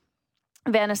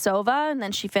Vanasova, and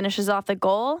then she finishes off the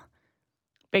goal.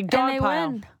 Big dog pile.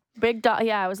 Win. Big dog.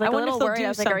 Yeah, I was a little worried. I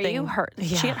was like, are you hurt?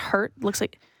 Yeah. She get hurt? Looks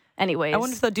like. Anyways. I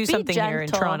wonder if they'll do something here in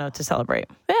Toronto to celebrate.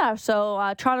 Yeah,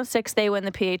 so Toronto Six, they win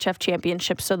the PHF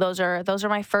championship. So those are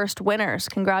my first winners.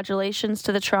 Congratulations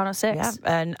to the Toronto Six. Yeah,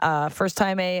 and first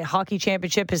time a hockey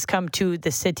championship has come to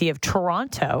the city of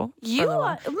Toronto.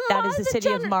 That is the city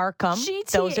of Markham.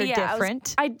 GTA, those are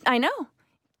different. I know.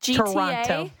 GTA,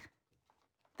 Toronto.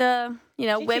 The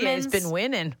GTA women's has been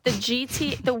winning.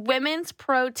 The women's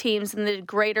pro teams in the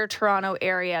Greater Toronto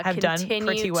area have continue done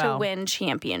pretty well to win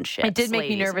championships. It did make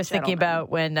me nervous thinking about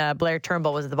when Blair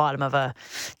Turnbull was at the bottom of a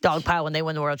dog pile when they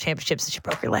won the World Championships and she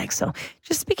broke her leg. So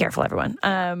just be careful,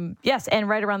 everyone. Yes, and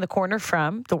right around the corner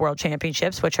from the World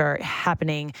Championships, which are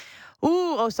happening.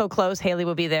 So close. Haley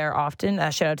will be there often.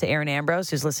 Shout out to Erin Ambrose,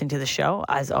 who's listening to the show.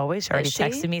 As always, she already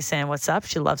texted me saying, what's up?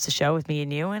 She loves the show with me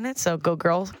and you in it. So go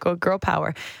girl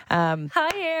power. Hi,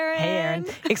 Erin. Hey, Erin.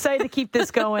 Excited to keep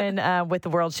this going with the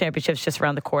World Championships just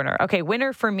around the corner. Okay,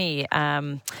 winner for me,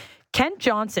 Kent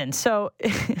Johnson. So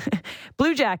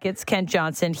Blue Jackets, Kent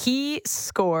Johnson, he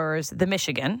scores the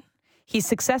Michigan. He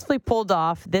successfully pulled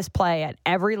off this play at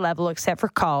every level except for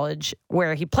college,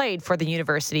 where he played for the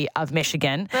University of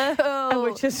Michigan,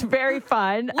 which is very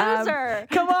fun. Loser.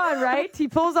 Come on, right? He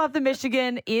pulls off the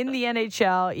Michigan in the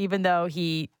NHL, even though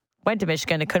he went to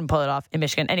Michigan and couldn't pull it off in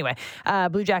Michigan. Anyway,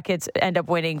 Blue Jackets end up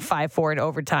winning 5-4 in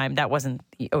overtime. That wasn't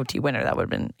the OT winner. That would have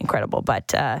been incredible.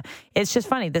 But it's just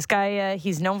funny. This guy,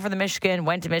 he's known for the Michigan,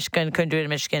 went to Michigan, couldn't do it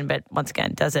in Michigan, but once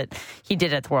again, does it. He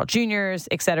did it at the World Juniors,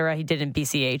 etc. He did it in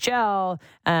BCHL.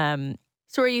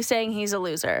 So are you saying he's a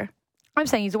loser? I'm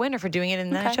saying he's a winner for doing it in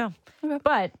the NHL. Okay.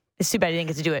 But it's too bad he didn't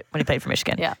get to do it when he played for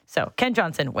Michigan. Yeah. So Ken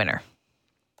Johnson, winner.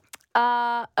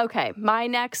 Okay, my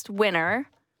next winner.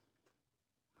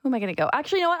 Who am I going to go?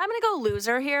 Actually, you know what? I'm going to go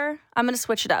loser here. I'm going to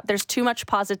switch it up. There's too much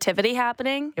positivity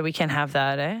happening. Yeah, we can't have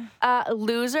that, eh?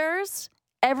 Losers.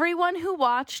 Everyone who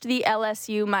watched the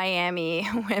LSU Miami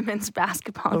women's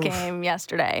basketball game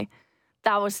yesterday.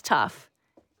 That was tough.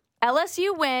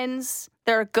 LSU wins.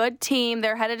 They're a good team.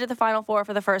 They're headed to the Final Four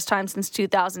for the first time since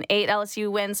 2008.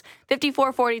 LSU wins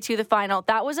 54-42 the final.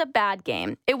 That was a bad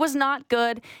game. It was not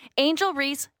good. Angel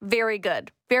Reese, very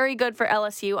good. Very good for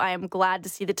LSU. I am glad to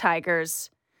see the Tigers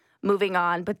moving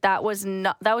on, but that was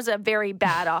a very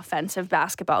bad offensive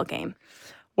basketball game.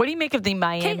 What do you make of the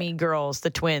Miami girls, the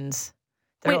twins?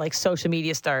 They're like social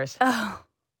media stars. Oh.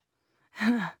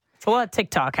 It's a lot of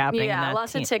TikTok happening. Yeah,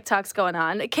 lots of TikToks going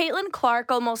on. Caitlin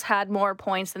Clark almost had more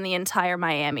points than the entire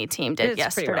Miami team did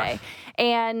yesterday.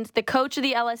 And the coach of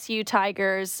the LSU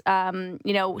Tigers,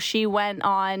 she went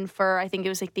on for, I think it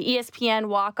was like the ESPN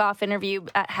walk-off interview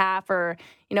at half or,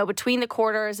 between the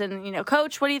quarters. And,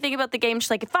 Coach, what do you think about the game? She's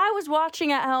like, if I was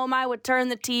watching at home, I would turn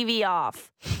the TV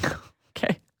off.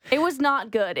 Okay. It was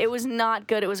not good. It was not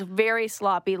good. It was very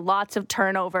sloppy. Lots of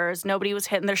turnovers. Nobody was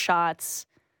hitting their shots.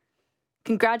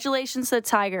 Congratulations to the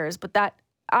Tigers, but that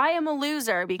I am a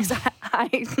loser because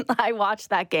I watched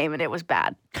that game and it was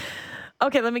bad.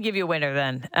 Okay, let me give you a winner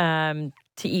then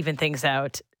to even things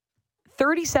out.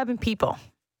 37 people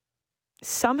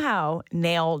somehow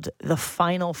nailed the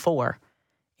Final Four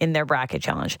in their bracket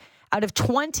challenge. Out of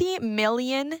 20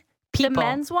 million people. The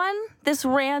men's one? This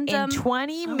random. In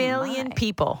 20 million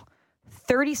people.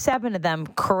 37 of them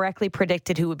correctly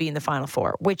predicted who would be in the Final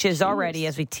Four, which is already,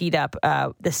 as we teed up,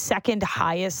 the second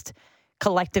highest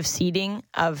collective seeding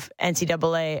of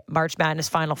NCAA March Madness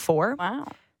Final Four. Wow.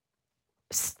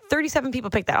 37 people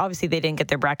picked that. Obviously, they didn't get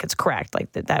their brackets correct.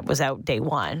 Like that was out day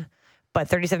one. But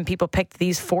 37 people picked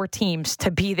these four teams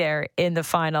to be there in the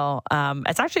final.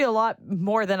 It's actually a lot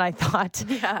more than I thought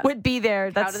would be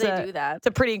there. How do they do that? It's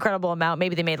a pretty incredible amount.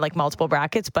 Maybe they made like multiple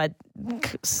brackets, but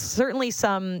certainly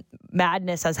some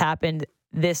madness has happened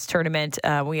this tournament.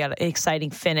 We got an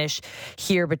exciting finish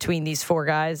here between these four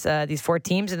guys, these four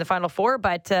teams in the Final Four.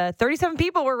 But 37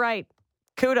 people were right.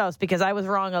 Kudos, because I was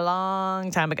wrong a long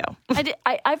time ago.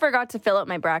 I forgot to fill out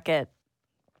my bracket.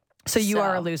 So you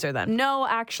are a loser then? No,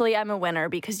 actually, I'm a winner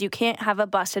because you can't have a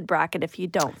busted bracket if you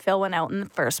don't fill one out in the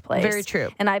first place. Very true.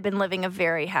 And I've been living a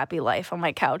very happy life on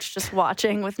my couch, just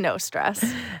watching with no stress.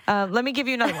 Let me give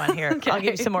you another one here. Okay. I'll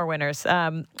give you some more winners.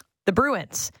 The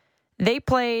Bruins, they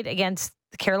played against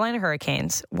the Carolina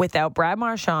Hurricanes without Brad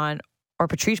Marchand or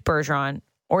Patrice Bergeron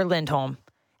or Lindholm,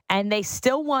 and they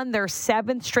still won their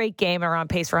seventh straight game and are on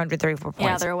pace for 134 points.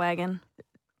 Yeah, they're a wagon.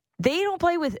 They don't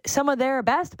play with some of their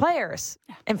best players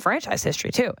in franchise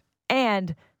history, too.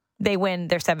 And they win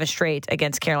their seventh straight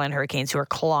against Carolina Hurricanes, who are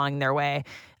clawing their way,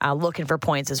 looking for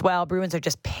points as well. Bruins are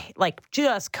just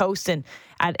coasting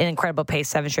at an incredible pace,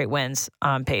 7 straight wins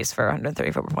on pace for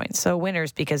 134 points. So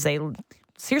winners because they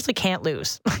seriously can't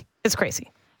lose. It's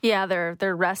crazy. Yeah,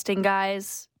 they're resting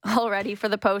guys already for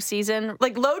the postseason.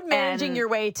 Like load managing your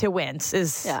way to wins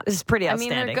is pretty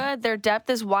outstanding. I mean, they're good. Their depth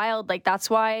is wild. Like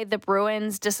that's why the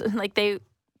Bruins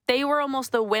they were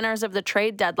almost the winners of the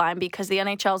trade deadline because the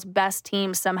NHL's best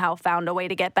teams somehow found a way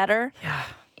to get better. Yeah.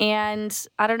 And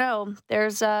I don't know.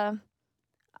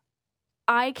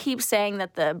 I keep saying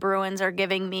that the Bruins are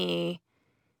giving me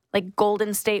like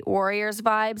Golden State Warriors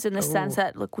vibes in the sense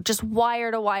that look just wire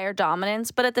to wire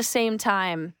dominance, but at the same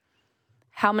time,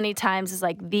 how many times is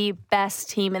like the best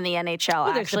team in the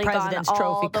NHL actually gone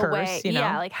all the way?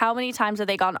 Yeah, like how many times have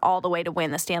they gone all the way to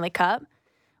win the Stanley Cup?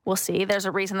 We'll see. There's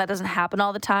a reason that doesn't happen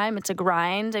all the time. It's a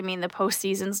grind. I mean, the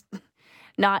postseason's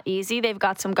not easy. They've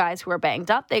got some guys who are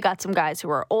banged up. They got some guys who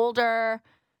are older.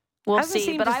 We'll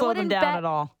see. But I wouldn't bet at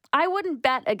all. I wouldn't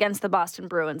bet against the Boston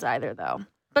Bruins either, though.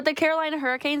 But the Carolina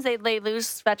Hurricanes, they lose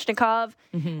Svechnikov,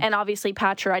 and obviously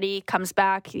Pacioretty comes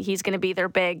back. He's going to be their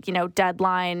big,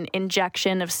 deadline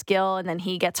injection of skill, and then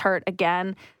he gets hurt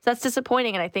again. So that's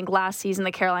disappointing. And I think last season,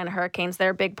 the Carolina Hurricanes,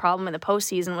 their big problem in the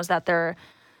postseason was that their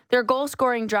goal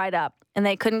scoring dried up, and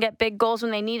they couldn't get big goals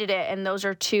when they needed it. And those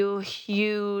are two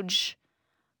huge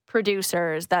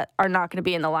producers that are not going to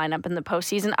be in the lineup in the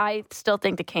postseason. I still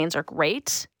think the Canes are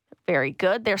great, very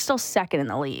good. They're still second in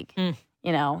the league.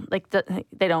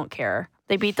 They don't care.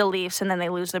 They beat the Leafs and then they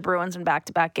lose the Bruins in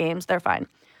back-to-back games. They're fine.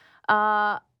 Do you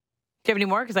have any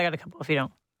more? Because I got a couple if you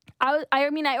don't. I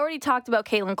already talked about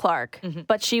Caitlin Clark,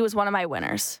 but she was one of my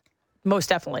winners. Most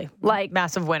definitely. Like,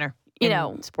 massive winner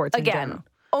in sports in general.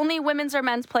 Only women's or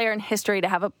men's player in history to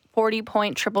have a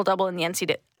 40-point triple-double in the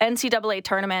NCAA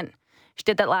tournament. She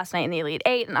did that last night in the Elite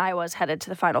Eight, and Iowa's headed to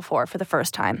the Final Four for the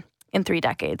first time in 3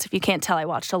 decades. If you can't tell, I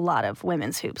watched a lot of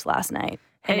women's hoops last night.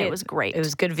 And it was great. It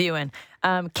was good viewing.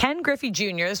 Ken Griffey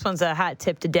Jr., this one's a hat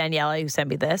tip to Daniela, who sent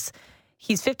me this.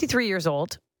 He's 53 years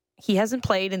old. He hasn't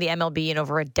played in the MLB in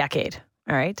over a decade.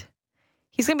 All right.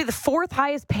 He's going to be the 4th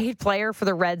highest paid player for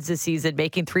the Reds this season,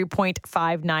 making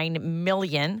 $3.59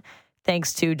 million.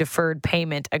 thanks to deferred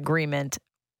payment agreement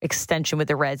extension with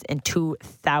the Reds in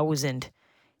 2000.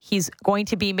 He's going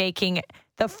to be making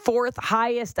the fourth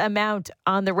highest amount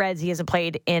on the Reds. He hasn't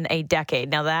played in a decade.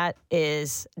 Now, that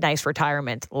is nice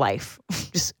retirement life.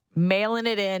 Just mailing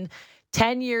it in.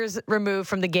 10 years removed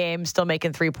from the game, still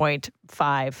making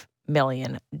 $3.5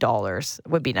 million.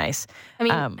 Would be nice. I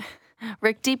mean,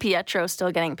 Rick DiPietro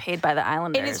still getting paid by the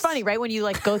Islanders. And it's funny, right? When you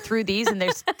like go through these and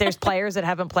there's players that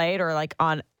haven't played or like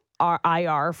on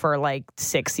IR for like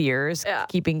 6 years,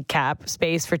 keeping cap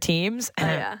space for teams.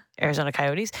 Arizona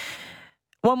Coyotes.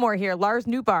 One more here, Lars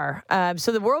Nootbaar.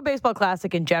 So the World Baseball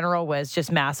Classic in general was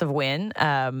just massive win.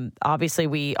 Obviously,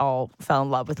 we all fell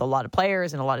in love with a lot of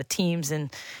players and a lot of teams,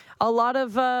 and a lot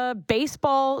of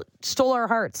baseball stole our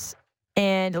hearts.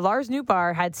 And Lars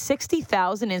Nootbaar had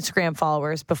 60,000 Instagram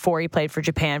followers before he played for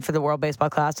Japan for the World Baseball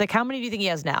Classic. How many do you think he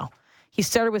has now? He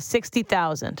started with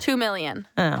 60,000. 2 million.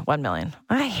 1 million.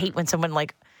 I hate when someone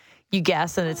like you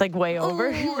guess and it's like way over,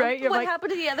 right? You're what like,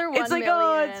 happened to the other 1 million? It's like,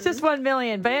 oh, it's just 1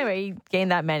 million. But anyway, he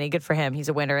gained that many. Good for him. He's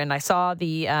a winner. And I saw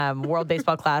the World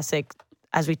Baseball Classic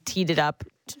as we teed it up,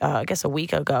 I guess a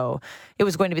week ago. It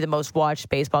was going to be the most watched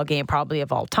baseball game probably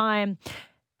of all time.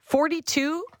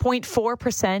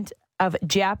 42.4% of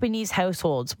Japanese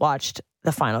households watched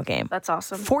the final game. That's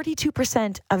awesome.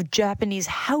 42% of Japanese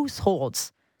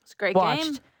households It's a great watched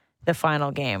game. the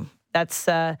final game. That's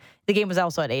the game was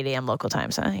also at 8 a.m. local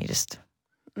time, so you just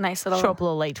Nice little show up a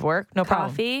little late to work. No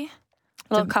problem.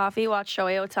 Coffee, watch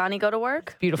Shohei Ohtani go to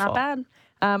work. Beautiful. Not bad.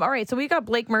 All right, so we got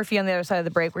Blake Murphy on the other side of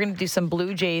the break. We're going to do some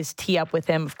Blue Jays tee up with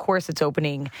him. Of course, it's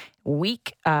opening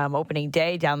week, opening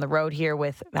day down the road here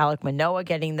with Alek Manoah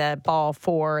getting the ball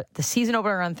for the season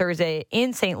opener on Thursday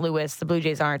in St. Louis. The Blue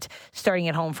Jays aren't starting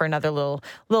at home for another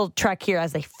little trek here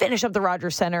as they finish up the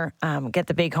Rogers Center, get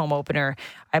the big home opener,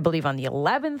 I believe, on the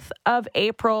 11th of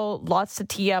April. Lots to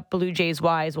tee up Blue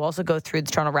Jays-wise. We'll also go through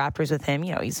the Toronto Raptors with him.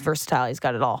 You know, he's versatile. He's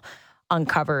got it all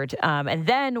uncovered. And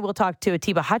then we'll talk to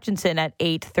Atiba Hutchinson at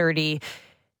 8:30.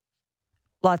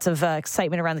 Lots of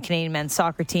excitement around the Canadian men's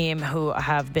soccer team who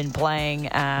have been playing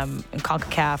in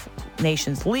CONCACAF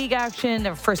Nations League action.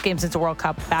 Their first game since the World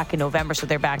Cup back in November, so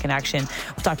they're back in action.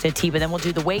 We'll talk to Atiba. Then we'll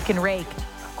do the Wake and Rake.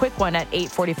 Quick one at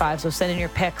 8:45. So send in your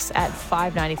picks at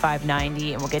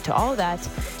 595.90, and we'll get to all of that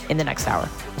in the next hour.